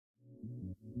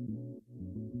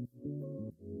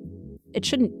it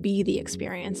shouldn't be the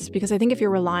experience, because I think if you're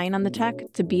relying on the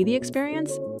tech to be the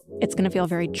experience, it's going to feel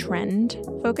very trend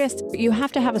focused. You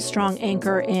have to have a strong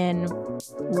anchor in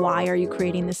why are you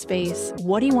creating this space?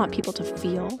 What do you want people to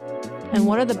feel? And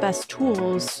what are the best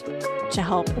tools to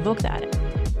help evoke that?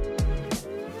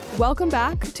 Welcome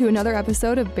back to another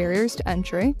episode of Barriers to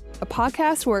Entry, a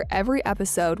podcast where every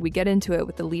episode we get into it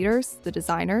with the leaders, the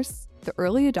designers, the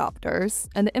early adopters,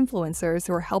 and the influencers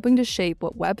who are helping to shape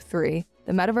what Web3,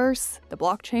 the metaverse, the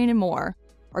blockchain, and more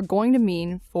are going to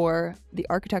mean for the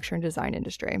architecture and design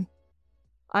industry.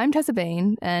 I'm Tessa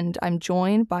Bain, and I'm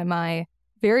joined by my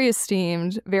very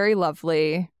esteemed, very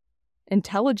lovely,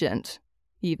 intelligent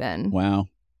even,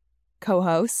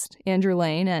 co-host Andrew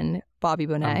Lane and Bobby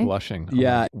Bonet. I'm blushing.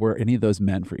 Yeah, were any of those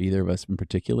meant for either of us in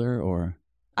particular, or?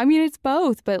 I mean, it's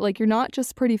both, but like you're not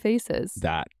just pretty faces.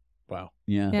 That. Wow.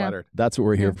 Yeah. Flattered. That's what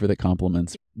we're here for, the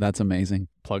compliments. That's amazing.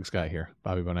 Plugs guy here,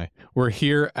 Bobby Bonet. We're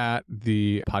here at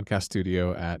the podcast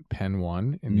studio at Penn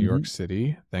 1 in New York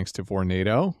City. Thanks to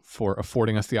Vornado for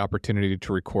affording us the opportunity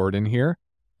to record in here.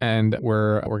 And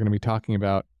we're going to be talking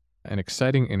about an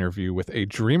exciting interview with a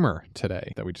dreamer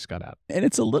today that we just got out. And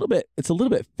it's a little bit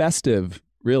festive,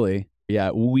 really.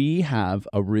 Yeah, we have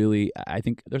I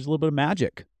think there's a little bit of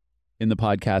magic in the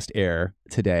podcast air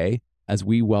today as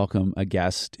we welcome a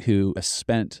guest who has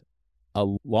spent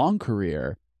a long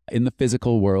career in the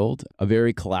physical world, a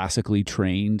very classically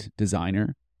trained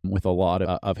designer with a lot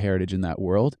of heritage in that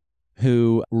world,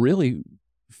 who really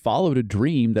followed a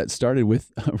dream that started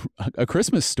with a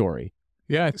Christmas story.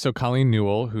 Yeah, so Colleen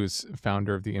Newell, who's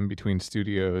founder of the INBTWN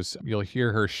STUDIOS, you'll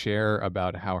hear her share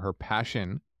about how her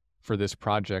passion for this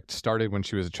project started when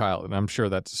she was a child. And I'm sure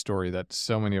that's a story that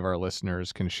so many of our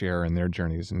listeners can share in their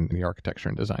journeys in the architecture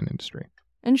and design industry.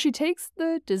 And she takes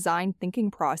the design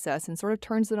thinking process and sort of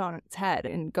turns it on its head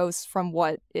and goes from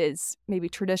what is maybe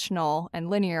traditional and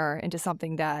linear into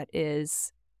something that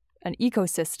is an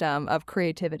ecosystem of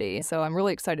creativity. So I'm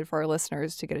really excited for our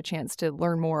listeners to get a chance to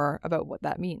learn more about what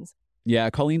that means.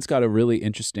 Yeah, Colleen's got a really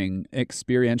interesting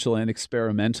experiential and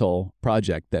experimental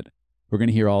project that we're going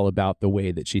to hear all about, the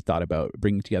way that she thought about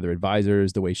bringing together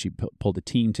advisors, the way she pulled a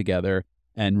team together,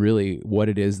 and really what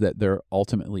it is that they're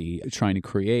ultimately trying to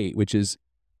create, which is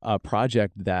a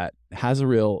project that has a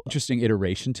real interesting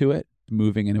iteration to it,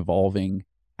 moving and evolving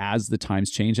as the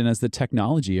times change and as the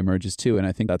technology emerges too. And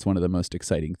I think that's one of the most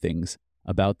exciting things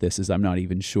about this is I'm not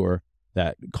even sure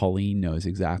that Colleen knows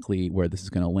exactly where this is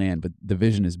going to land, but the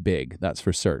vision is big, that's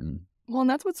for certain. Well, and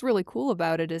that's what's really cool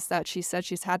about it is that she said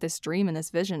she's had this dream and this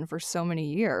vision for so many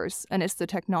years. And it's the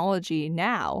technology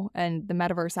now and the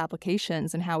metaverse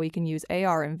applications and how we can use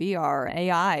AR and VR,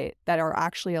 AI, that are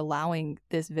actually allowing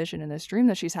this vision and this dream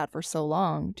that she's had for so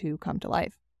long to come to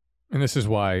life. And this is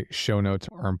why show notes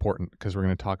are important, because we're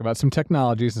going to talk about some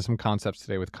technologies and some concepts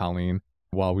today with Colleen.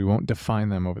 While we won't define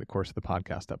them over the course of the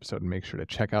podcast episode, and make sure to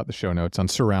check out the show notes on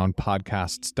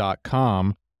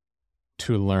surroundpodcasts.com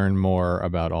to learn more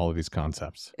about all of these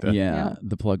concepts.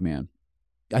 The plug man.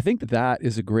 I think that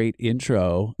is a great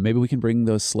intro. Maybe we can bring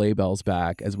those sleigh bells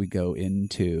back as we go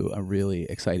into a really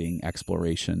exciting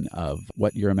exploration of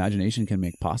what your imagination can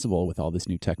make possible with all this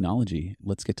new technology.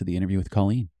 Let's get to the interview with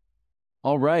Colleen.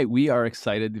 All right, we are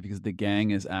excited because the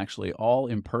gang is actually all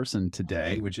in person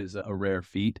today, which is a rare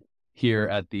feat here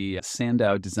at the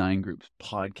Sandow Design Group's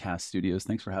podcast studios.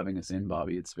 Thanks for having us in,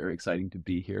 Bobby. It's very exciting to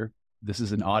be here. This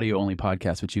is an audio-only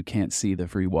podcast, but you can't see the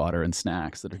free water and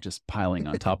snacks that are just piling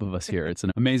on top of us here. It's an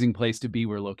amazing place to be.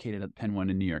 We're located at Penn 1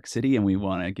 in New York City, and we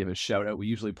want to give a shout-out. We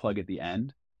usually plug at the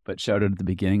end, but shout-out at the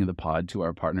beginning of the pod to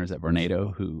our partners at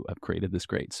Vornado who have created this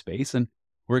great space. And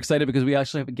we're excited because we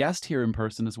actually have a guest here in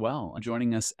person as well.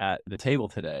 Joining us at the table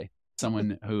today,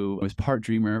 someone who was part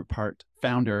dreamer, part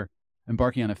founder,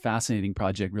 embarking on a fascinating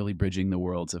project, really bridging the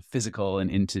worlds of physical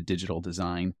and into digital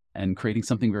design and creating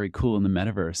something very cool in the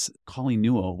metaverse. Colleen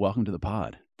Newell, welcome to the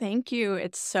pod. Thank you.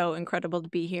 It's so incredible to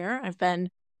be here. I've been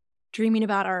dreaming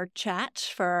about our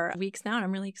chat for weeks now, and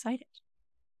I'm really excited.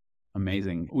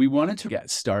 Amazing. We wanted to get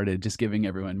started just giving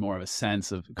everyone more of a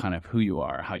sense of kind of who you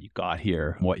are, how you got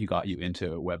here, what got you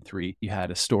into Web3. You had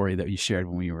a story that you shared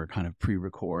when we were kind of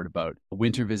pre-record about a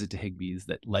winter visit to Higbee's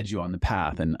that led you on the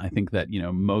path. And I think that,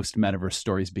 most metaverse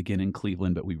stories begin in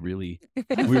Cleveland, but we really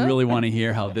want to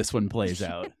hear how this one plays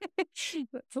out.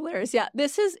 That's hilarious. Yeah,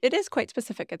 it is quite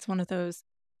specific. It's one of those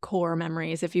core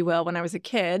memories, if you will. When I was a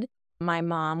kid, my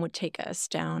mom would take us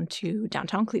down to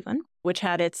downtown Cleveland, which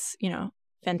had its,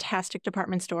 fantastic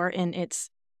department store in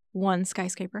its one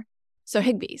skyscraper. So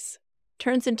Higbee's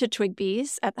turns into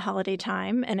Twigbee's at the holiday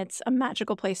time, and it's a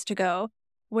magical place to go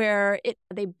where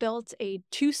they built a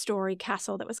 2-story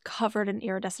castle that was covered in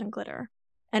iridescent glitter.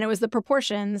 And it was the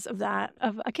proportions of that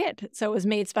of a kid. So it was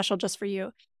made special just for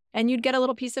you. And you'd get a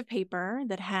little piece of paper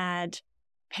that had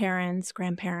parents,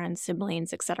 grandparents,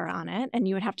 siblings, etc. on it. And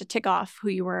you would have to tick off who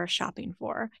you were shopping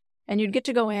for. And you'd get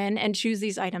to go in and choose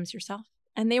these items yourself.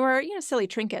 And they were, silly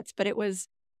trinkets, but it was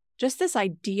just this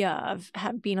idea of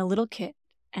being a little kid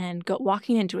and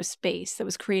walking into a space that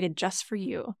was created just for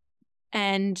you.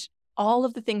 And all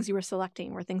of the things you were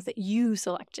selecting were things that you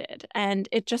selected. And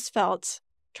it just felt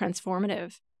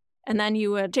transformative. And then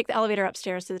you would take the elevator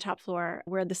upstairs to the top floor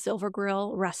where the Silver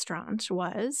Grill restaurant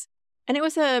was. And it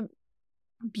was a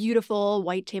beautiful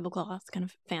white tablecloth, kind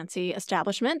of fancy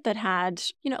establishment that had,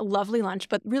 a lovely lunch.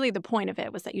 But really the point of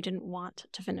it was that you didn't want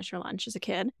to finish your lunch as a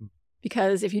kid.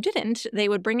 Because if you didn't, they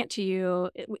would bring it to you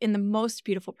in the most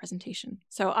beautiful presentation.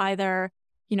 So either,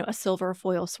 a silver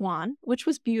foil swan, which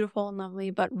was beautiful and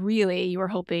lovely, but really you were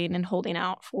hoping and holding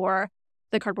out for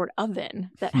the cardboard oven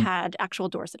that had actual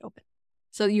doors that opened.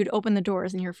 So you'd open the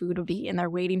doors and your food would be in there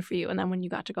waiting for you. And then when you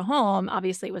got to go home,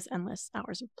 obviously it was endless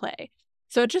hours of play.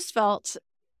 So it just felt,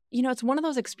 it's one of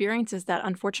those experiences that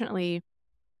unfortunately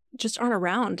just aren't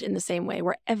around in the same way,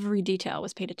 where every detail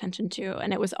was paid attention to.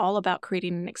 And it was all about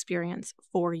creating an experience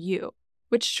for you,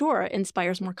 which sure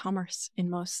inspires more commerce in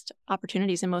most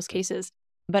opportunities, in most cases.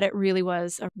 But it really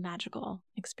was a magical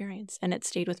experience. And it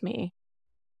stayed with me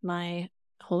my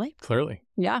whole life. Clearly.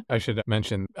 Yeah. I should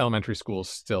mention elementary schools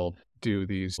still do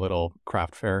these little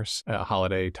craft fairs,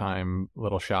 holiday time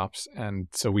little shops. And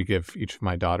so we give each of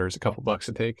my daughters a couple bucks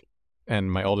to take. And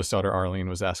my oldest daughter, Arlene,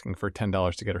 was asking for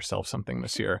 $10 to get herself something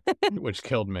this year, which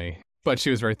killed me. But she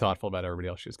was very thoughtful about everybody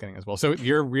else she was getting as well. So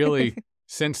you're really,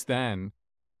 since then,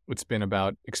 it's been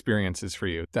about experiences for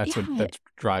you. That's what that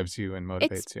drives you and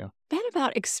motivates you. It's been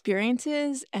about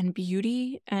experiences and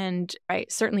beauty. And I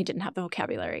certainly didn't have the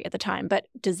vocabulary at the time, but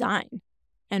design.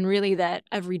 And really that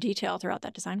every detail throughout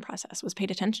that design process was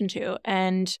paid attention to.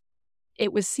 And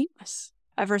it was seamless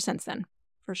ever since then,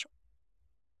 for sure.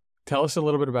 Tell us a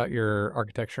little bit about your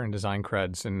architecture and design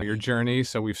creds and your journey.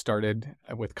 So we've started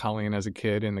with Colleen as a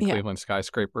kid in the Cleveland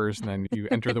skyscrapers, and then you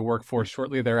enter the workforce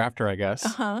shortly thereafter, I guess.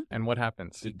 And what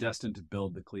happens? You're destined to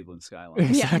build the Cleveland skyline.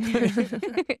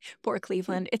 Exactly. Poor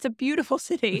Cleveland. It's a beautiful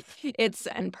city.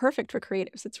 And perfect for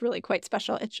creatives. It's really quite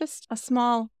special. It's just a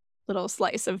small little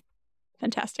slice of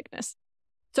fantasticness.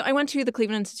 So I went to the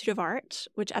Cleveland Institute of Art,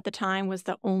 which at the time was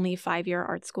the only 5-year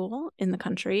art school in the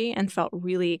country, and felt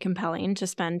really compelling to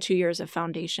spend 2 years of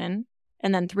foundation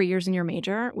and then 3 years in your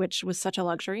major, which was such a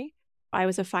luxury. I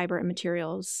was a fiber and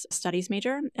materials studies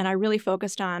major, and I really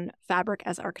focused on fabric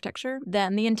as architecture.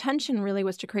 Then the intention really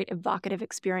was to create evocative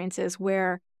experiences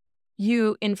where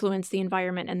you influence the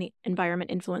environment and the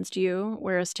environment influenced you,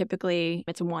 whereas typically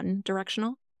it's one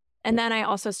directional. And then I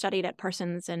also studied at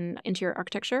Parsons in interior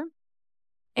architecture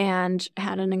and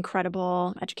had an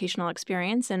incredible educational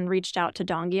experience and reached out to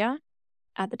Dongia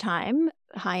at the time,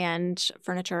 high-end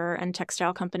furniture and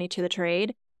textile company to the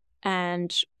trade,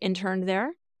 and interned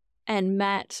there and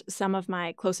met some of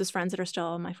my closest friends that are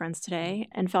still my friends today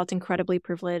and felt incredibly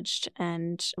privileged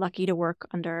and lucky to work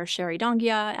under Sherry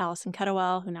Dongia, Allison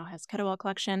Kettlewell, who now has Kettlewell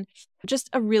Collection. Just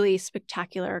a really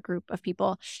spectacular group of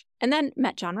people. And then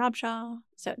met John Robshaw.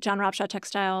 So John Robshaw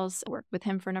Textiles, worked with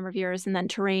him for a number of years. And then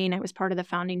Terrain, I was part of the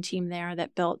founding team there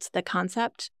that built the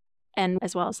concept and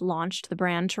as well as launched the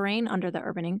brand Terrain under the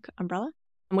Urban Inc. umbrella,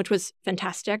 which was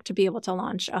fantastic to be able to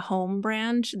launch a home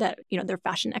brand that, they're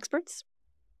fashion experts.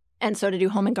 And so to do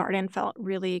home and garden felt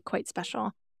really quite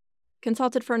special.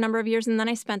 Consulted for a number of years, and then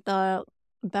I spent the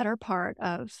better part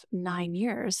of 9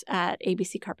 years at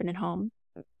ABC Carpet and Home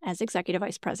as Executive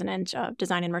Vice President of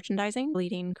Design and Merchandising,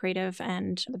 leading creative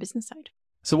and the business side.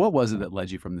 So what was it that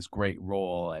led you from this great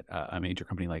role at a major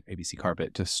company like ABC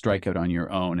Carpet to strike out on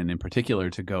your own, and in particular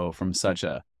to go from such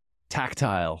a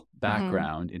tactile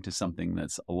background into something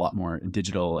that's a lot more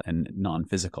digital and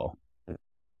non-physical?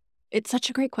 It's such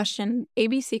a great question.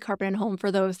 ABC Carpet and Home,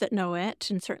 for those that know it,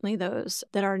 and certainly those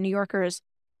that are New Yorkers,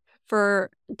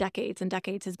 for decades and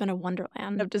decades has been a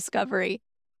wonderland of discovery.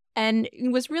 And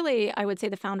it was really, I would say,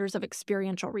 the founders of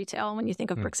experiential retail when you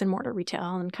think of bricks and mortar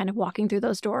retail and kind of walking through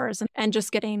those doors and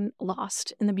just getting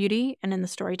lost in the beauty and in the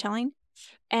storytelling.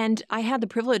 And I had the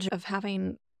privilege of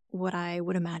having what I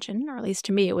would imagine, or at least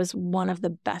to me, it was one of the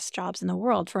best jobs in the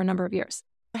world for a number of years.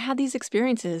 I had these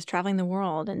experiences traveling the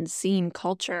world and seeing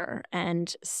culture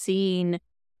and seeing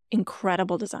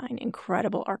incredible design,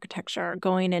 incredible architecture,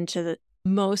 going into the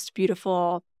most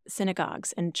beautiful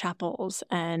synagogues and chapels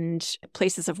and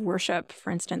places of worship, for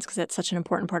instance, because it's such an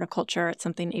important part of culture. It's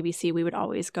something ABC, we would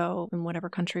always go in whatever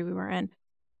country we were in.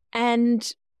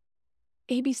 And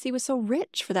ABC was so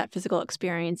rich for that physical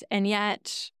experience. And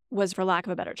yet was, for lack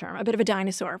of a better term, a bit of a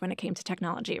dinosaur when it came to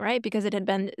technology, right? Because it had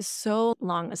been so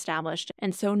long established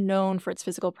and so known for its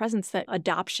physical presence that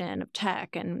adoption of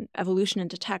tech and evolution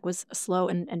into tech was slow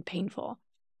and painful.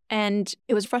 And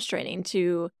it was frustrating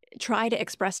to try to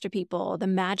express to people the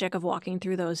magic of walking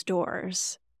through those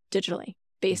doors digitally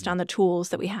based on the tools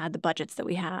that we had, the budgets that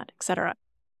we had, et cetera.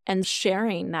 And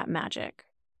sharing that magic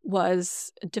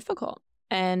was difficult.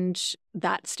 And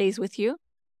that stays with you.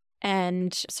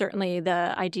 And certainly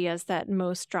the ideas that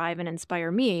most drive and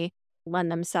inspire me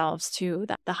lend themselves to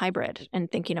the hybrid and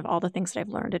thinking of all the things that I've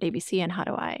learned at ABC and how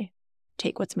do I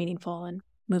take what's meaningful and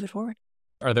move it forward.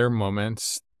 Are there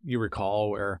moments you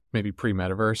recall where maybe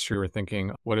pre-metaverse you were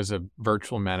thinking, what is a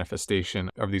virtual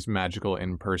manifestation of these magical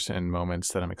in-person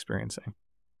moments that I'm experiencing?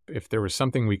 If there was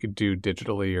something we could do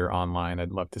digitally or online,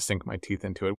 I'd love to sink my teeth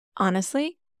into it.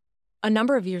 Honestly, a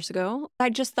number of years ago,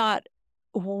 I just thought,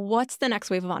 what's the next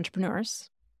wave of entrepreneurs?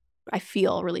 I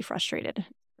feel really frustrated,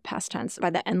 past tense, by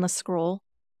the endless scroll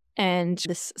and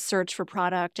this search for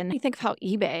product. And I think of how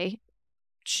eBay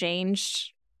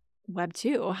changed Web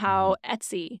 2, how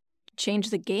Etsy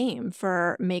changed the game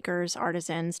for makers,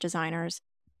 artisans, designers.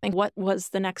 And what was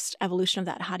the next evolution of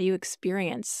that? How do you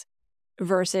experience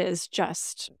versus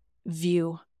just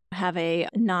view, have a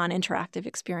non-interactive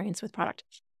experience with product?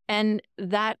 And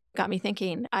that got me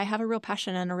thinking, I have a real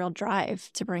passion and a real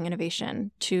drive to bring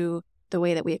innovation to the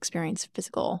way that we experience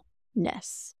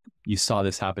physicalness. You saw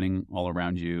this happening all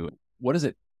around you. What does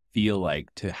it feel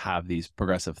like to have these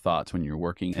progressive thoughts when you're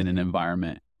working in an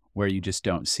environment where you just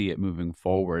don't see it moving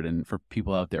forward? And for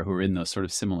people out there who are in those sort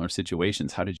of similar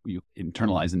situations, how did you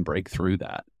internalize and break through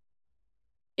that?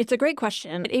 It's a great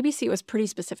question. At ABC, it was pretty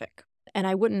specific. And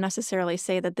I wouldn't necessarily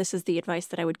say that this is the advice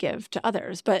that I would give to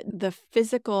others, but the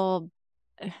physical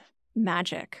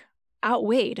magic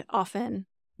outweighed often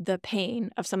the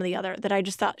pain of some of the other, that I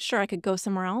just thought, sure, I could go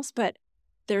somewhere else, but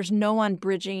there's no one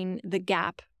bridging the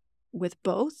gap with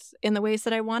both in the ways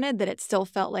that I wanted, that it still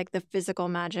felt like the physical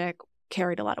magic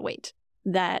carried a lot of weight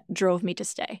that drove me to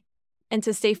stay. And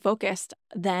to stay focused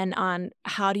then on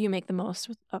how do you make the most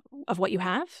of what you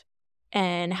have?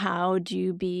 And how do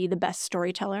you be the best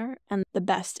storyteller and the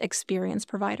best experience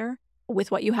provider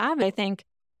with what you have? I think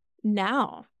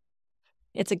now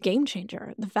it's a game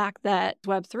changer. The fact that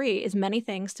Web3 is many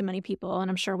things to many people, and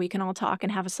I'm sure we can all talk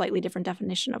and have a slightly different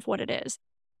definition of what it is,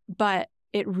 but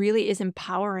it really is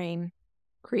empowering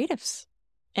creatives.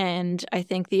 And I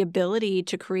think the ability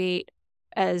to create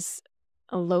as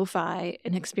a lo-fi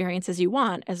an experience as you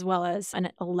want, as well as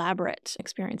an elaborate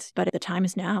experience. But the time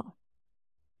is now.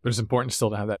 But it's important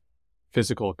still to have that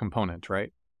physical component,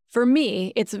 right? For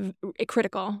me, it's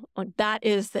critical. Like, that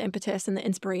is the impetus and the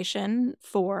inspiration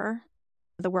for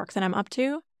the work that I'm up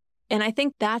to. And I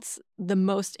think that's the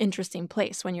most interesting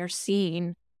place when you're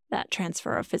seeing that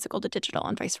transfer of physical to digital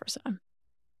and vice versa.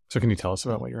 So can you tell us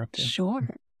about what you're up to?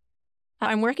 Sure.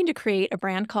 I'm working to create a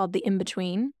brand called the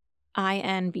INBTWN,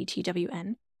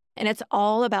 INBTWN. And it's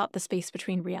all about the space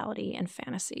between reality and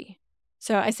fantasy.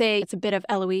 So I say it's a bit of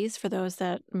Eloise for those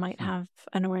that might have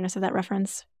an awareness of that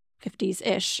reference,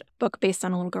 50s-ish book based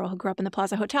on a little girl who grew up in the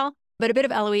Plaza Hotel. But a bit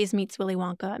of Eloise meets Willy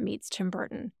Wonka meets Tim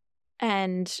Burton.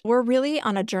 And we're really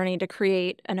on a journey to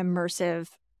create an immersive,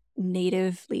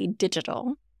 natively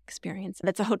digital experience.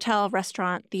 That's a hotel,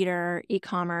 restaurant, theater,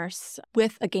 e-commerce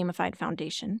with a gamified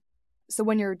foundation. So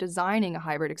when you're designing a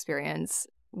hybrid experience,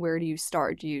 where do you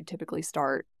start? Do you typically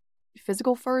start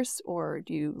physical first, or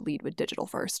do you lead with digital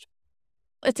first?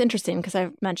 It's interesting because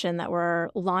I've mentioned that we're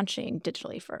launching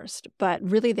digitally first, but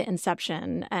really the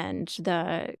inception and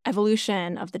the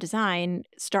evolution of the design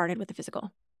started with the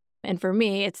physical. And for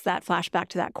me, it's that flashback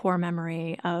to that core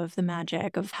memory of the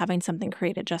magic of having something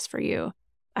created just for you.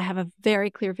 I have a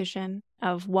very clear vision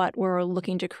of what we're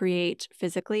looking to create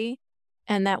physically,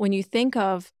 and that when you think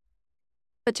of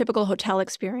a typical hotel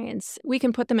experience, we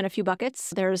can put them in a few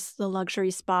buckets. There's the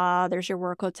luxury spa, there's your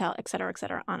work hotel, et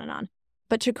cetera, on and on.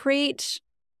 But to create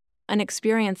an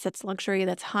experience that's luxury,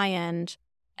 that's high-end,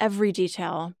 every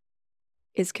detail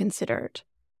is considered.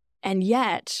 And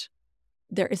yet,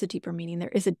 there is a deeper meaning. There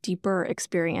is a deeper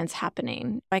experience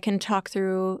happening. I can talk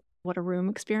through what a room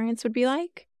experience would be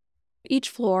like. Each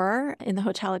floor in the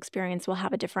hotel experience will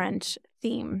have a different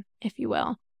theme, if you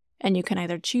will. And you can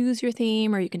either choose your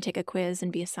theme or you can take a quiz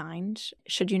and be assigned,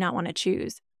 should you not want to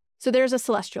choose. So there's a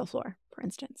celestial floor, for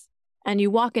instance. And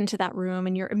you walk into that room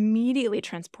and you're immediately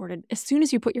transported. As soon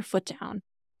as you put your foot down,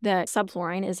 the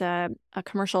subflooring is a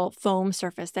commercial foam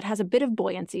surface that has a bit of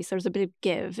buoyancy. So there's a bit of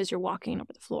give as you're walking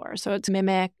over the floor. So it's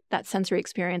mimic that sensory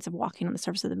experience of walking on the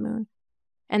surface of the moon.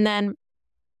 And then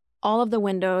all of the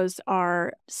windows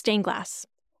are stained glass.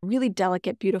 really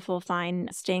delicate, beautiful, fine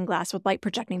stained glass with light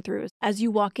projecting through. As you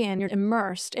walk in, you're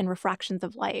immersed in refractions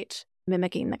of light,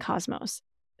 mimicking the cosmos.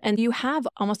 And you have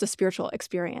almost a spiritual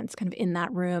experience kind of in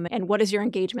that room. And what is your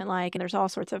engagement like? And there's all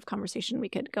sorts of conversation we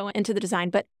could go into the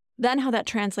design. But then how that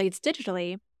translates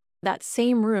digitally, that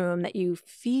same room that you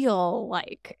feel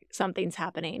like something's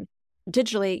happening,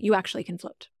 digitally, you actually can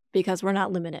float because we're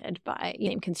not limited by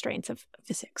constraints of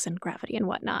physics and gravity and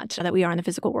whatnot that we are in the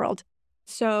physical world.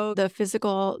 So the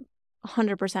physical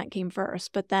 100% came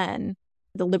first, but then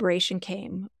the liberation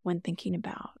came when thinking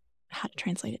about how to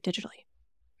translate it digitally.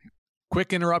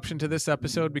 Quick interruption to this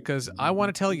episode because I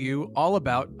want to tell you all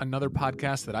about another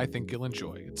podcast that I think you'll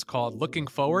enjoy. It's called Looking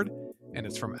Forward, and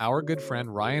it's from our good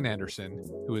friend Ryan Anderson,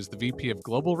 who is the VP of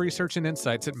Global Research and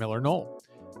Insights at Miller Knoll.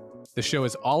 The show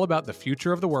is all about the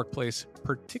future of the workplace,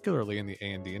 particularly in the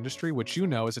A&D industry, which you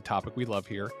know is a topic we love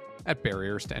here at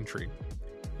Barriers to Entry.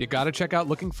 You got to check out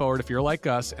Looking Forward if you're like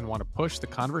us and want to push the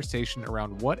conversation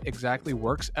around what exactly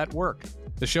works at work.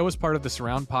 The show is part of the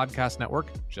Surround Podcast Network,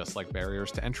 just like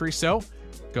Barriers to Entry. So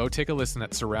go take a listen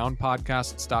at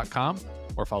surroundpodcasts.com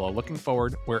or follow Looking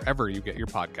Forward wherever you get your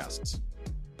podcasts.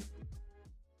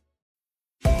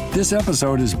 This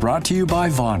episode is brought to you by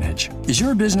Vonage. Is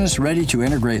your business ready to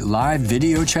integrate live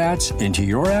video chats into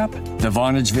your app? The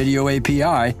Vonage Video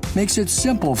API makes it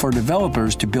simple for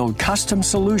developers to build custom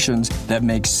solutions that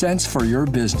make sense for your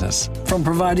business. From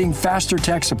providing faster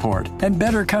tech support and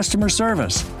better customer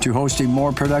service to hosting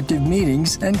more productive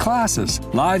meetings and classes,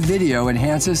 live video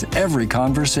enhances every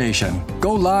conversation.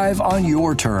 Go live on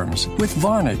your terms with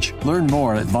Vonage. Learn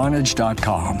more at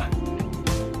Vonage.com.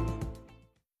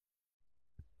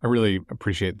 I really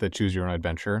appreciate the choose your own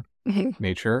adventure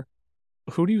nature.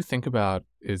 Who do you think about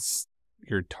is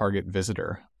your target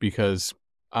visitor? Because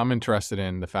I'm interested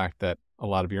in the fact that a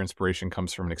lot of your inspiration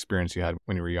comes from an experience you had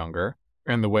when you were younger.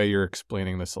 And the way you're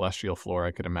explaining the celestial floor,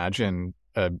 I could imagine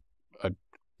a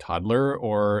toddler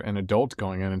or an adult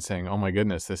going in and saying, oh my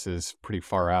goodness, this is pretty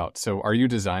far out. So are you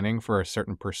designing for a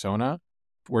certain persona?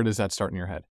 Where does that start in your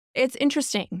head? It's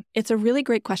interesting. It's a really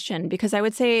great question because I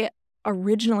would say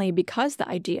originally, because the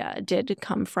idea did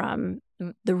come from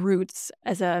the roots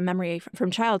as a memory from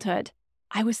childhood,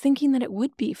 I was thinking that it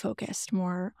would be focused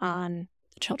more on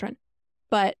the children.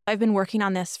 But I've been working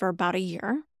on this for about a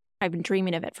year. I've been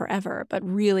dreaming of it forever, but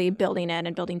really building it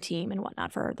and building team and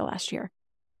whatnot for the last year.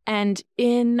 And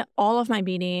in all of my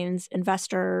meetings,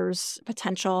 investors,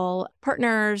 potential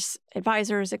partners,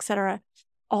 advisors, et cetera,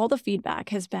 all the feedback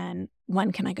has been,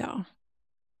 when can I go?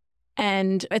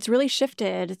 And it's really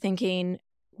shifted thinking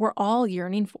we're all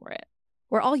yearning for it.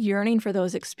 We're all yearning for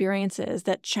those experiences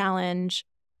that challenge,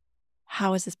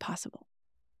 how is this possible?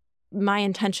 My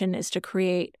intention is to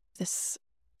create this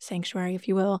sanctuary, if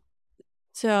you will.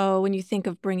 So when you think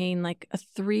of bringing like a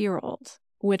 3-year-old,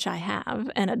 which I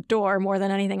have, and adore more than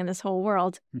anything in this whole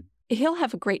world, he'll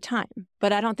have a great time,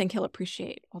 but I don't think he'll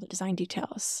appreciate all the design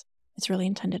details it's really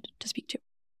intended to speak to.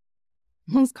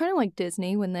 Well, it's kind of like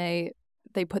Disney when they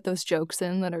put those jokes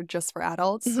in that are just for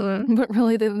adults, but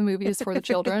really the movie is for the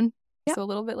children. Yeah. So a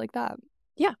little bit like that.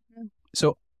 Yeah.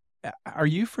 So are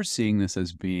you foreseeing this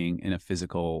as being in a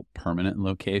physical permanent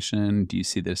location? Do you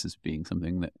see this as being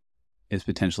something that is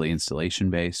potentially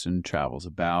installation-based and travels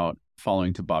about?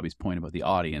 Following to Bobby's point about the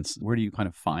audience, where do you kind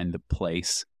of find the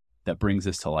place that brings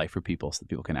this to life for people so that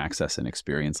people can access an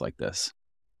experience like this?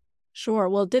 Sure.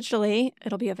 Well, digitally,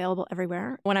 it'll be available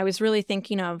everywhere. When I was really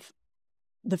thinking of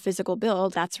the physical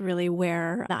build, that's really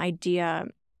where the idea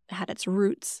had its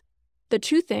roots. The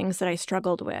two things that I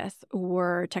struggled with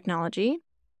were technology,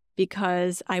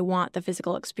 because I want the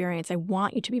physical experience. I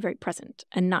want you to be very present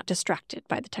and not distracted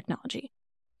by the technology.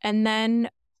 And then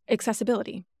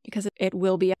accessibility, because it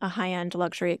will be a high-end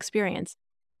luxury experience.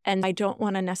 And I don't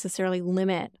want to necessarily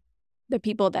limit the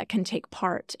people that can take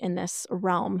part in this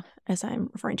realm, as I'm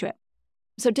referring to it.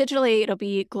 So digitally, it'll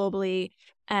be globally,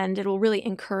 and it will really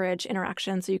encourage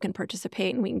interaction so you can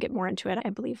participate, and we can get more into it, I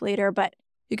believe, later. But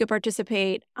you could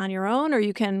participate on your own, or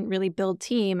you can really build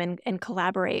team and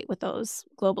collaborate with those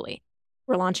globally.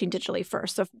 We're launching digitally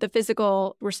first. So the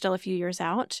physical, we're still a few years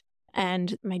out.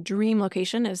 And my dream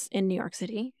location is in New York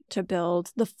City to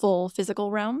build the full physical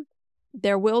realm.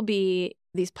 There will be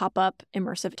these pop-up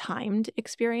immersive timed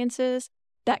experiences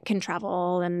that can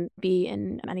travel and be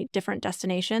in many different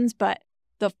destinations, but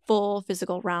the full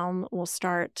physical realm will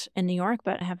start in New York,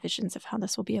 but I have visions of how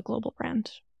this will be a global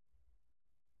brand.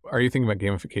 Are you thinking about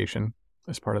gamification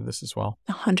as part of this as well?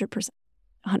 100%.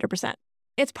 100%.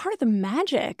 It's part of the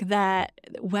magic that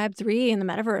Web3 and the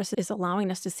metaverse is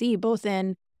allowing us to see, both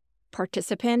in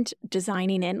participant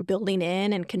designing in, building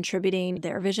in, and contributing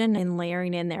their vision and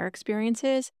layering in their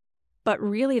experiences, But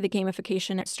really, the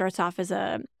gamification, it starts off as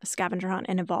a scavenger hunt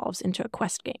and evolves into a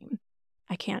quest game.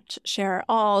 I can't share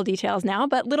all details now,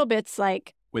 but little bits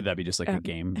like... Would that be just like a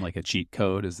game, like a cheat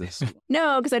code? Is this...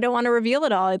 No, because I don't want to reveal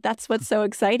it all. That's what's so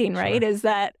exciting, right? Is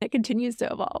that it continues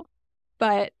to evolve.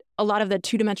 But a lot of the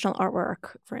two-dimensional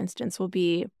artwork, for instance, will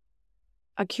be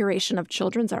a curation of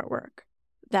children's artwork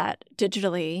that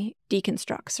digitally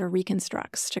deconstructs or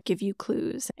reconstructs to give you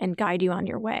clues and guide you on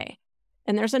your way.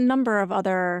 And there's a number of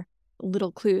other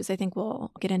little clues. I think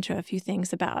we'll get into a few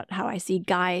things about how I see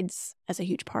guides as a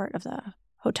huge part of the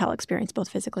hotel experience, both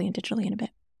physically and digitally in a bit.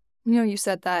 You know, you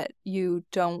said that you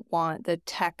don't want the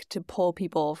tech to pull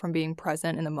people from being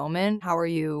present in the moment. How are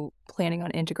you planning on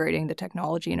integrating the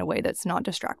technology in a way that's not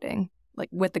distracting, like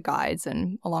with the guides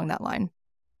and along that line?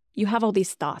 You have all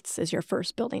these thoughts as you're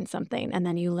first building something, and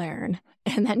then you learn,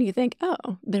 and then you think,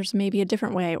 oh, there's maybe a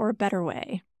different way or a better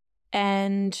way.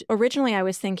 And originally I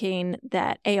was thinking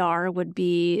that AR would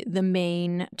be the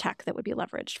main tech that would be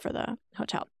leveraged for the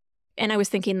hotel. And I was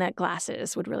thinking that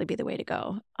glasses would really be the way to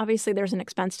go. Obviously, there's an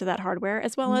expense to that hardware,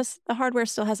 as well as the hardware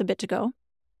still has a bit to go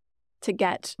to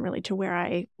get really to where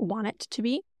I want it to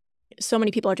be. So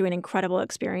many people are doing incredible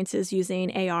experiences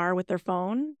using AR with their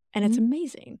phone, and it's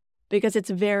amazing because it's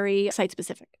very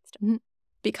site-specific.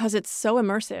 Because it's so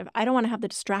immersive, I don't want to have the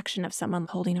distraction of someone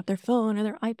holding up their phone or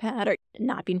their iPad or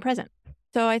not being present.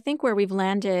 So I think where we've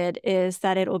landed is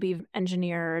that it will be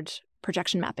engineered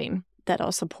projection mapping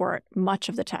that'll support much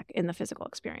of the tech in the physical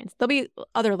experience. There'll be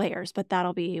other layers, but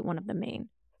that'll be one of the main.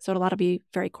 So a lot will be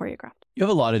very choreographed. You have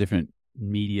a lot of different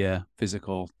media,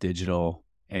 physical, digital,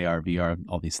 AR, VR,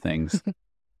 all these things.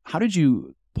 How did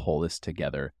you pull this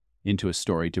together into a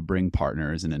story to bring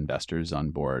partners and investors on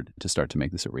board to start to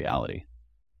make this a reality?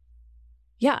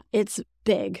 Yeah, it's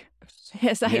big.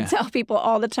 As I tell people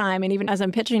all the time, and even as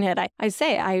I'm pitching it, I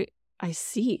say,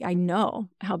 I know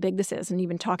how big this is, and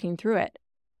even talking through it,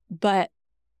 but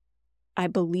I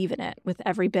believe in it with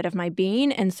every bit of my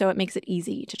being, and so it makes it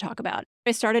easy to talk about.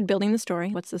 I started building the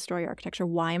story. What's the story architecture?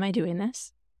 Why am I doing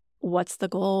this? What's the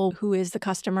goal? Who is the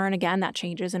customer? And again, that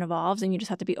changes and evolves, and you just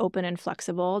have to be open and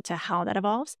flexible to how that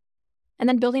evolves. And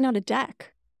then building out a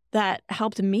deck that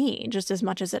helped me just as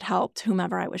much as it helped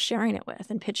whomever I was sharing it with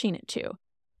and pitching it to,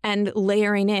 and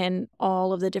layering in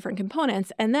all of the different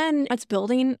components. And then it's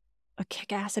building a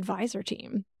kick-ass advisor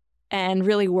team and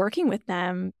really working with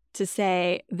them to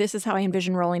say, this is how I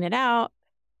envision rolling it out.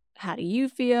 How do you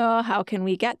feel? How can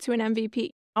we get to an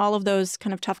MVP? All of those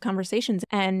kind of tough conversations.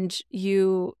 And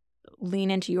you lean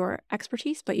into your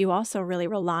expertise, but you also really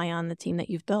rely on the team that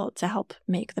you've built to help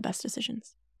make the best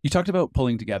decisions. You talked about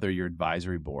pulling together your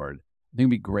advisory board. I think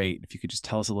it'd be great if you could just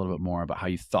tell us a little bit more about how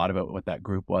you thought about what that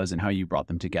group was and how you brought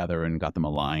them together and got them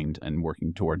aligned and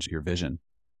working towards your vision.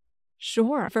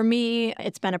 Sure. For me,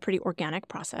 it's been a pretty organic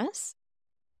process.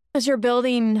 As you're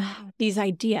building these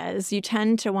ideas, you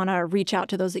tend to want to reach out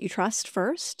to those that you trust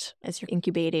first as you're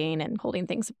incubating and holding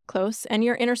things close. And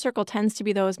your inner circle tends to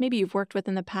be those maybe you've worked with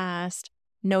in the past,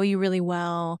 know you really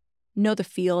well, know the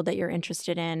field that you're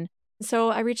interested in. So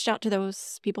I reached out to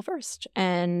those people first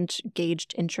and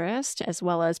gauged interest as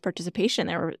well as participation.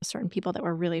 There were certain people that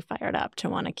were really fired up to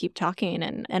want to keep talking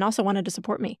and also wanted to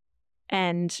support me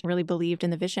and really believed in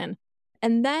the vision.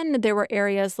 And then there were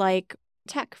areas like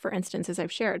tech, for instance, as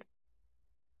I've shared,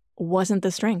 wasn't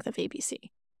the strength of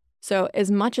ABC. So as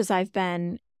much as I've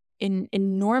been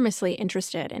enormously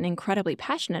interested and incredibly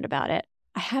passionate about it,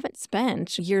 I haven't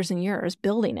spent years and years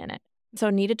building in it. So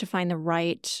I needed to find the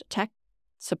right tech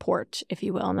support, if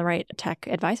you will, and the right tech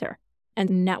advisor, and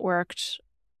networked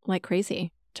like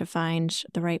crazy to find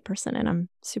the right person. And I'm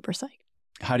super psyched.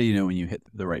 How do you know when you hit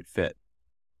the right fit?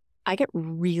 I get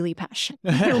really passionate,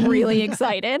 really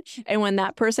excited. And when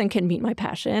that person can meet my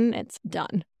passion, it's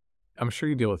done. I'm sure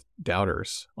you deal with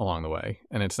doubters along the way.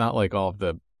 And it's not like all of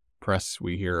the press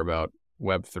we hear about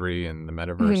Web3 and the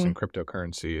metaverse and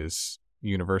cryptocurrency is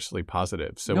universally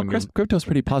positive. So no, crypto's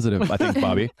pretty positive, I think,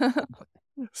 Bobby.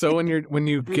 So when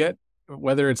you get,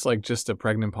 whether it's like just a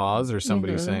pregnant pause or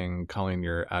somebody saying, Colleen,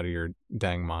 you're out of your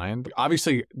dang mind.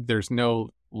 Obviously, there's no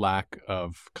lack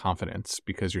of confidence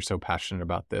because you're so passionate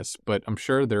about this. But I'm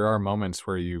sure there are moments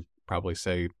where you probably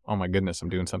say, oh my goodness, I'm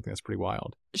doing something that's pretty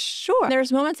wild. Sure.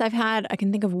 There's moments I've had, I can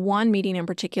think of one meeting in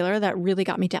particular that really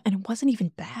got me down. And it wasn't even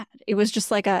bad. It was just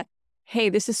like hey,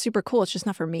 this is super cool. It's just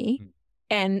not for me.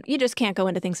 And you just can't go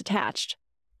into things attached.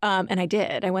 And I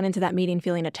did. I went into that meeting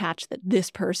feeling attached that this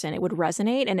person, it would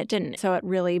resonate, and it didn't. So it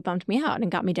really bumped me out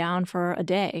and got me down for a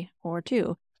day or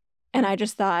two. And I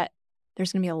just thought,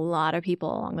 there's going to be a lot of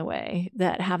people along the way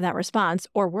that have that response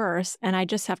or worse. And I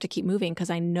just have to keep moving because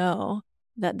I know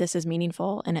that this is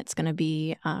meaningful and it's going to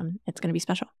be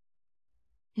special.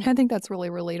 I think that's really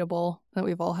relatable, that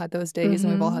we've all had those days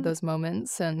and we've all had those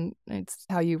moments, and it's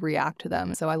how you react to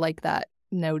them. So I like that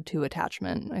node to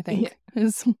attachment, I think.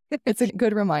 It's a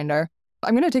good reminder.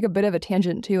 I'm going to take a bit of a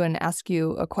tangent too and ask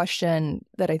you a question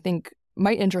that I think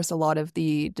might interest a lot of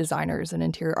the designers and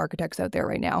interior architects out there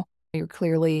right now. You're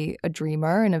clearly a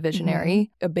dreamer and a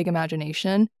visionary, a big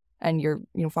imagination, and you're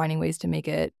finding ways to make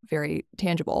it very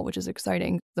tangible, which is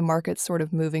exciting. The market's sort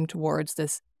of moving towards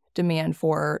this demand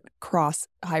for cross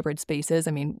hybrid spaces.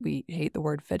 I mean, we hate the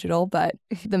word phygital, but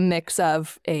the mix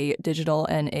of a digital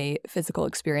and a physical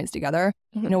experience together.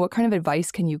 What kind of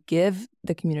advice can you give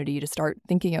the community to start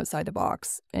thinking outside the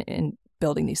box in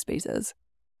building these spaces?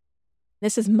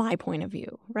 This is my point of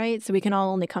view, right? So we can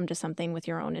all only come to something with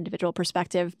your own individual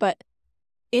perspective. But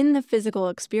in the physical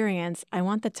experience, I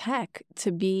want the tech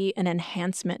to be an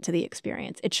enhancement to the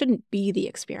experience. It shouldn't be the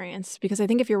experience, because I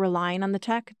think if you're relying on the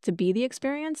tech to be the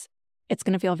experience, it's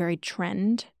going to feel very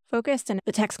trend focused, and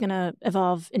the tech's going to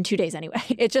evolve in 2 days anyway.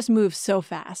 It just moves so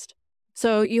fast.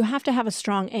 So you have to have a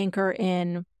strong anchor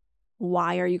in,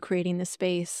 why are you creating this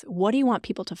space? What do you want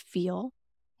people to feel?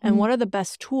 And what are the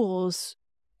best tools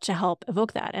to help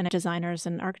evoke that? And designers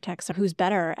and architects are who's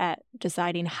better at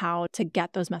deciding how to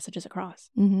get those messages across.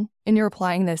 And you're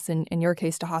applying this in your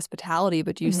case to hospitality,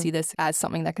 but do you see this as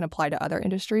something that can apply to other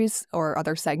industries or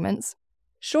other segments?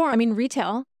 Sure. I mean,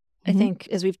 retail, I think,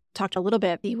 as we've talked a little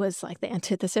bit, it was like the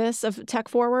antithesis of tech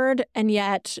forward, and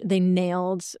yet they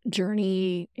nailed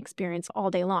journey experience all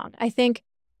day long. I think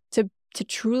to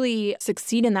truly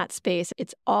succeed in that space,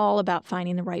 it's all about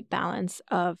finding the right balance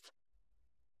of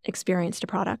experience to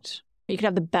product. You could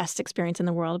have the best experience in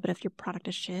the world, but if your product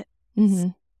is shit, it's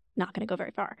not going to go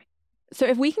very far. So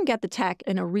if we can get the tech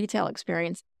in a retail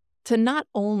experience to not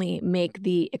only make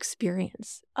the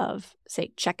experience of,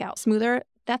 say, checkout smoother,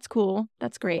 that's cool,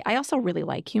 that's great. I also really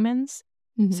like humans.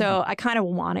 So I kind of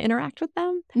want to interact with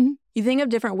them. You think of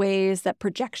different ways that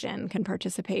projection can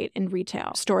participate in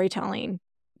retail, storytelling.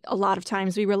 A lot of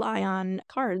times we rely on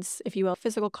cards, if you will,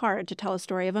 physical card to tell a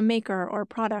story of a maker or a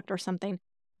product or something.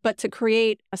 But to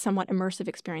create a somewhat immersive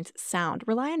experience, sound,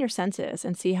 rely on your senses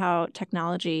and see how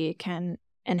technology can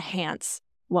enhance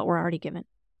what we're already given.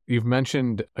 You've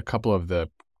mentioned a couple of the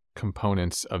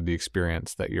components of the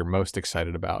experience that you're most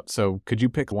excited about. So could you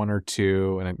pick one or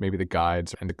two, and maybe the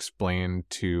guides, and explain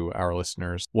to our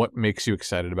listeners what makes you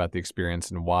excited about the experience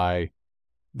and why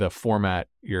the format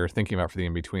you're thinking about for the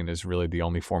in-between is really the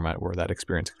only format where that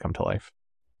experience can come to life?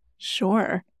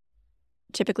 Sure.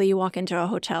 Typically, you walk into a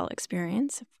hotel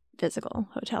experience, physical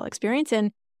hotel experience,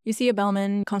 and you see a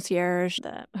bellman, concierge,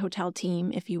 the hotel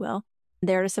team, if you will,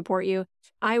 there to support you.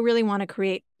 I really want to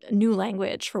create a new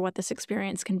language for what this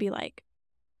experience can be like.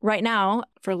 Right now,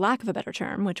 for lack of a better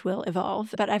term, which will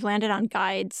evolve, but I've landed on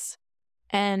guides.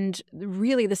 And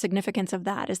really the significance of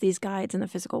that is these guides in the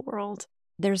physical world,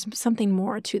 there's something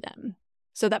more to them.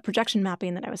 So that projection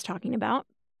mapping that I was talking about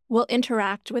will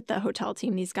interact with the hotel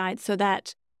team, these guides, so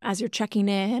that as you're checking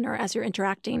in or as you're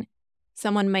interacting,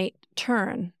 someone might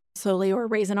turn slowly or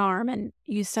raise an arm and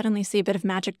you suddenly see a bit of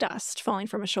magic dust falling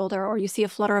from a shoulder, or you see a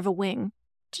flutter of a wing,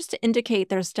 just to indicate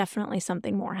there's definitely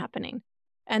something more happening.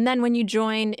 And then when you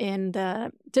join in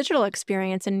the digital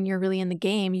experience and you're really in the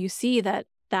game, you see that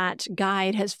that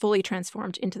guide has fully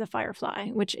transformed into the firefly,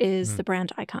 which is the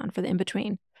brand icon for the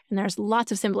in-between. And there's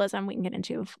lots of symbolism we can get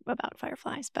into about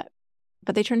fireflies, but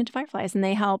they turn into fireflies and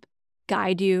they help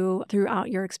guide you throughout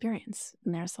your experience.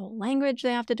 And there's the whole language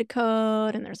they have to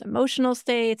decode, and there's emotional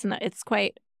states, and it's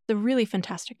quite a really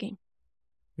fantastic game.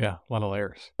 Yeah, a lot of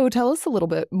layers. So tell us a little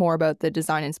bit more about the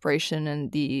design inspiration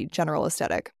and the general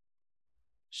aesthetic.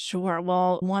 Sure.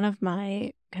 Well, one of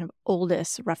my kind of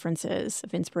oldest references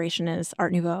of inspiration is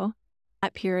Art Nouveau.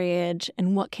 That period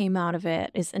and what came out of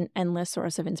it is an endless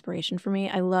source of inspiration for me.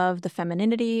 I love the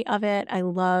femininity of it. I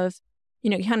love,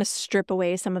 you kind of strip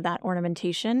away some of that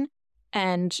ornamentation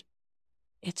and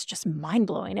it's just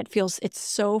mind-blowing. It's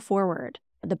so forward.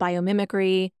 The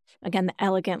biomimicry, again, the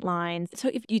elegant lines. So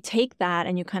if you take that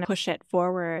and you kind of push it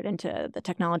forward into the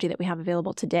technology that we have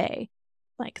available today,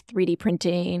 like 3D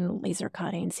printing, laser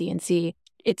cutting, CNC,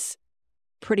 it's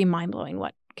pretty mind-blowing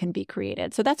what can be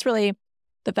created. So that's really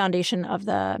the foundation of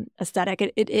the aesthetic.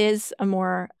 It is a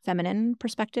more feminine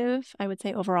perspective, I would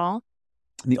say, overall.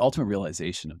 The ultimate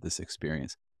realization of this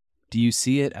experience, do you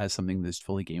see it as something that's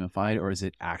fully gamified, or is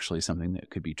it actually something that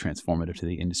could be transformative to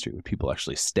the industry? Would people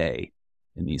actually stay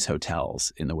in these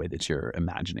hotels in the way that you're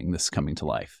imagining this coming to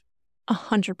life?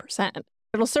 100%.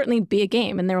 It'll certainly be a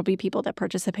game, and there will be people that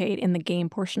participate in the game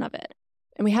portion of it.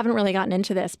 And we haven't really gotten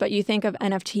into this, but you think of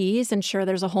NFTs, and sure,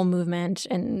 there's a whole movement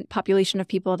and population of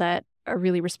people that are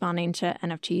really responding to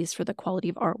NFTs for the quality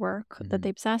of artwork that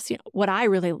they possess. What I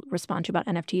really respond to about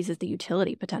NFTs is the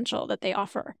utility potential that they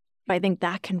offer. I think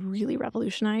that can really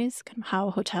revolutionize kind of how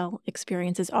hotel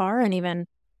experiences are, and even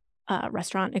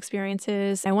restaurant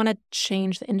experiences. I want to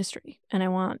change the industry, and I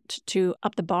want to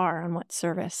up the bar on what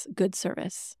good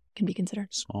service can be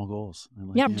considered. Small goals.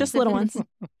 Just little ones.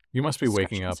 You must be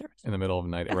waking up in the middle of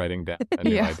the night writing down a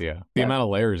new idea. The amount of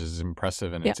layers is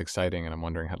impressive, and it's exciting, and I'm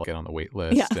wondering how to get on the wait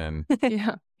list. And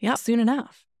soon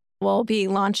enough. We'll be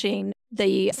launching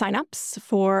the signups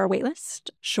for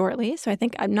waitlist shortly. So I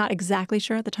think I'm not exactly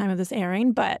sure at the time of this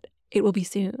airing, but it will be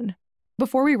soon.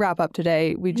 Before we wrap up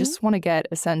today, we just want to get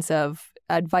a sense of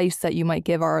advice that you might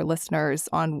give our listeners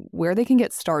on where they can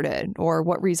get started or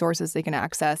what resources they can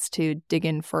access to dig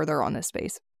in further on this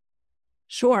space.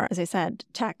 Sure. As I said,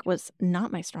 tech was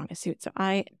not my strongest suit. So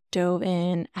I dove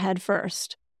in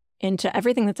headfirst into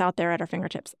everything that's out there at our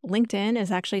fingertips. LinkedIn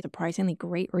is actually a surprisingly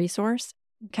great resource.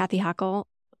 Kathy Hackle,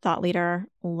 thought leader,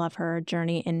 love her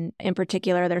journey. In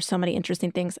particular, there's so many interesting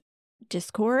things.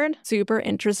 Discord, super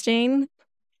interesting,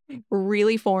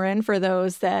 really foreign for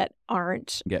those that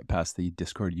aren't. Get past the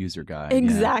Discord user guide.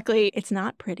 Exactly. Yeah. It's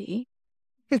not pretty,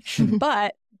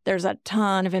 but there's a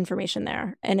ton of information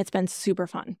there. And it's been super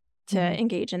fun to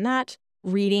engage in that.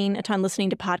 Reading a ton,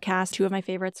 listening to podcasts. Two of my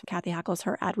favorites, Kathy Hackle's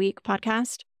Her Adweek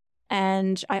podcast.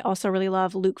 And I also really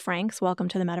love Luke Frank's Welcome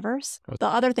to the Metaverse. The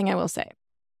other thing I will say,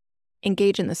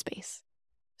 engage in the space.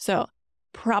 So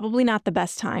probably not the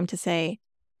best time to say,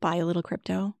 buy a little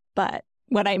crypto. But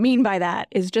what I mean by that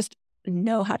is just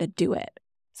know how to do it.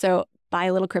 So buy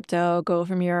a little crypto, go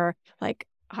from your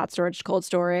hot storage to cold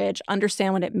storage,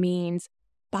 understand what it means,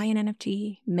 buy an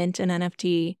NFT, mint an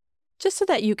NFT, just so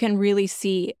that you can really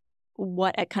see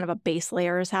what at kind of a base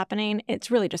layer is happening.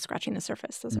 It's really just scratching the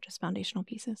surface. Those are just foundational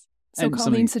pieces. So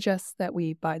Colleen suggests that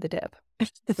we buy the dip.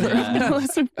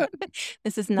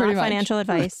 This is not financial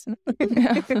advice.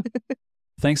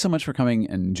 Thanks so much for coming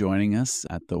and joining us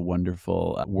at the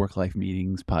wonderful Work-Life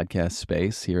Meetings podcast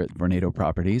space here at Vornado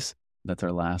Properties. That's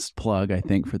our last plug, I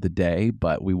think, for the day.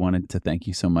 But we wanted to thank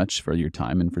you so much for your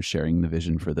time and for sharing the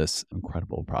vision for this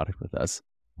incredible product with us.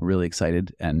 We're really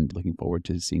excited and looking forward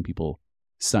to seeing people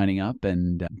signing up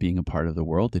and being a part of the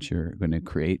world that you're going to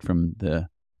create from the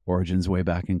origins way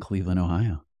back in Cleveland,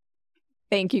 Ohio.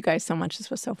 Thank you guys so much. This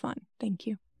was so fun. Thank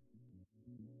you.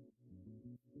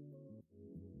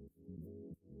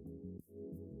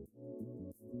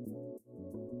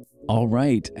 All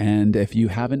right. And if you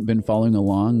haven't been following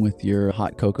along with your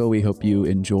hot cocoa, we hope you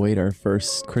enjoyed our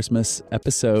first Christmas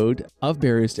episode of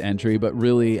Barriers to Entry. But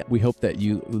really, we hope that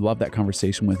you love that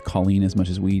conversation with Colleen as much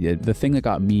as we did. The thing that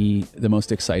got me the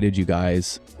most excited, you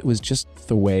guys, was just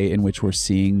the way in which we're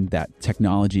seeing that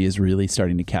technology is really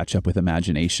starting to catch up with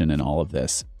imagination in all of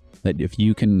this. That if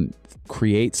you can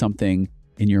create something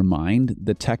in your mind,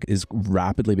 the tech is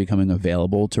rapidly becoming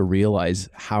available to realize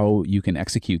how you can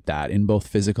execute that in both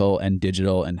physical and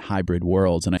digital and hybrid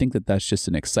worlds. And I think that that's just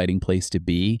an exciting place to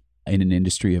be in an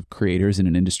industry of creators, in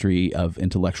an industry of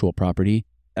intellectual property,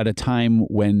 at a time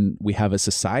when we have a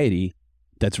society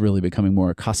that's really becoming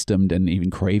more accustomed and even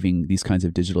craving these kinds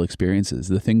of digital experiences.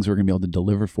 The things we're going to be able to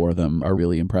deliver for them are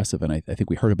really impressive. And I think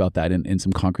we heard about that in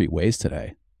some concrete ways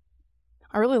today.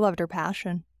 I really loved her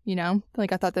passion.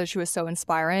 I thought that she was so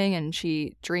inspiring, and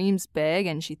she dreams big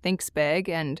and she thinks big.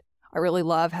 And I really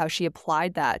love how she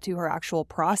applied that to her actual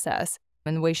process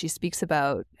and the way she speaks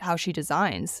about how she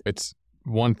designs. It's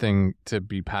one thing to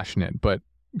be passionate, but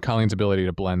Colleen's ability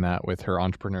to blend that with her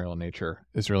entrepreneurial nature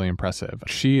is really impressive.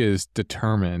 She is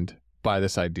determined by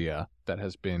this idea that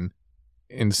has been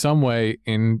in some way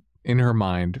in her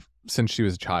mind since she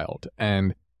was a child.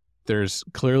 And there's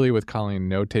clearly with Colleen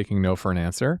taking no for an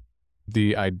answer.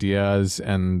 The ideas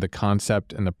and the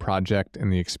concept and the project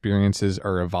and the experiences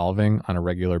are evolving on a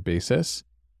regular basis.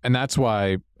 And that's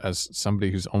why, as somebody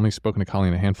who's only spoken to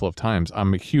Colleen a handful of times,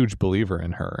 I'm a huge believer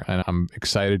in her. And I'm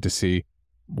excited to see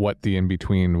what the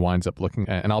in-between winds up looking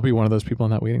at. And I'll be one of those people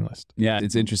on that waiting list. Yeah,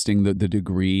 it's interesting, the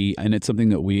degree. And it's something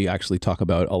that we actually talk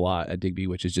about a lot at Digby,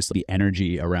 which is just the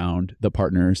energy around the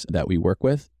partners that we work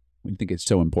with. We think it's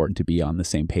so important to be on the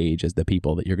same page as the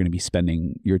people that you're going to be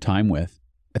spending your time with.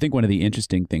 I think one of the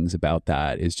interesting things about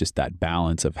that is just that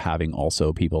balance of having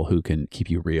also people who can keep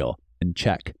you real and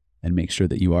check and make sure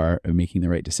that you are making the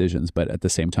right decisions. But at the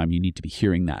same time, you need to be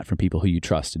hearing that from people who you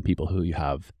trust and people who you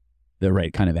have the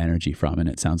right kind of energy from. And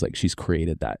it sounds like she's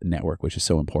created that network, which is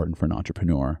so important for an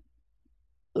entrepreneur.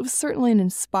 It was certainly an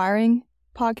inspiring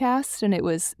podcast, and it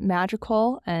was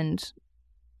magical and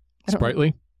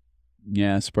sprightly.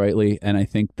 Yeah, sprightly. And I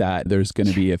think that there's going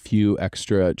to be a few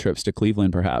extra trips to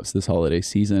Cleveland perhaps this holiday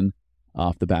season.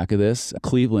 off the back of this.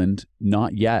 Cleveland,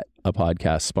 not yet a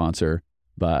podcast sponsor,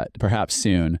 but perhaps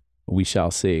soon. We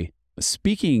shall see.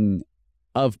 Speaking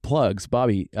of plugs,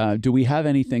 Bobby, do we have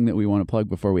anything that we want to plug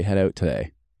before we head out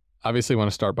today? Obviously, want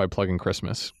to start by plugging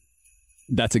Christmas.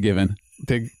 That's a given.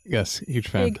 Yes, huge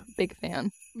fan. Big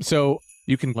fan. So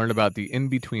you can learn about the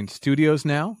INBTWN STUDIOS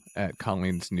now at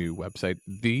Colleen's new website,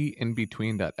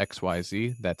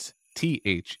 theinbtwn.xyz. That's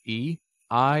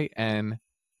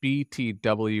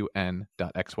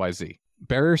THEINBTWN.xyz.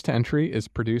 Barriers to Entry is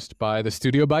produced by the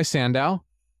Studio by Sandow.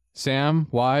 Sam,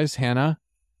 Wise, Hannah,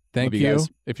 thank you. Guys.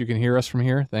 If you can hear us from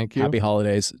here, thank you. Happy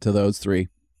holidays to those three.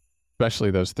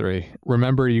 Especially those three.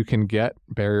 Remember, you can get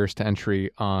Barriers to Entry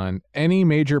on any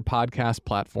major podcast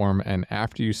platform. And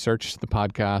after you search the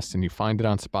podcast and you find it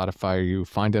on Spotify or you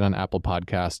find it on Apple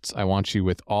Podcasts, I want you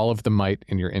with all of the might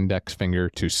in your index finger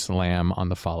to slam on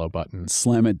the follow button.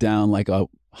 Slam it down like a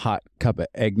hot cup of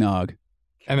eggnog.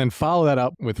 And then follow that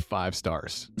up with 5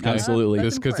 stars. Okay? Absolutely.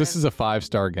 Because this is a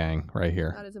 5-star gang right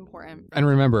here. That is important. And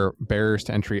remember, Barriers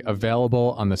to Entry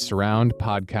available on the Surround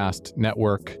Podcast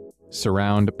Network,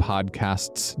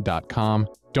 surroundpodcasts.com.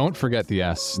 Don't forget the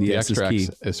S. The S extra is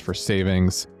X is for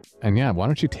savings. And yeah, why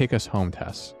don't you take us home,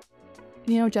 Tess?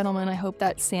 You know, gentlemen, I hope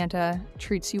that Santa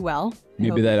treats you well.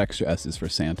 Maybe that extra S is for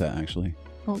Santa, actually.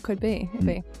 Well, it could be.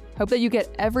 Hope that you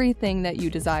get everything that you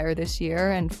desire this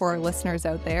year. And for our listeners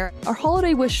out there, our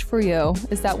holiday wish for you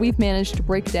is that we've managed to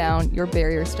break down your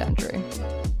barriers to entry.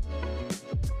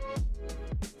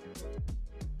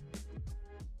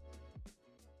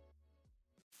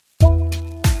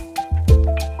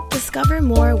 Discover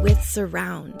more with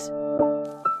Surround,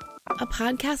 a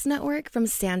podcast network from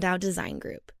Sandow Design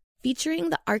Group, featuring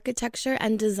the architecture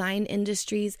and design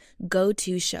industry's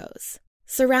go-to shows.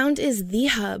 Surround is the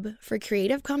hub for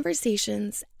creative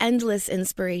conversations, endless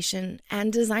inspiration,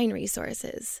 and design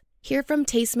resources. Hear from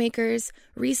tastemakers,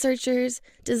 researchers,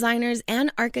 designers,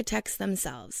 and architects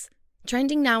themselves.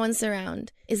 Trending now on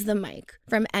Surround is The Mic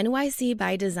from NYC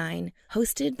by Design,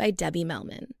 hosted by Debbie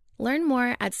Melman. Learn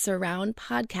more at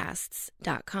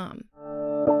surroundpodcasts.com.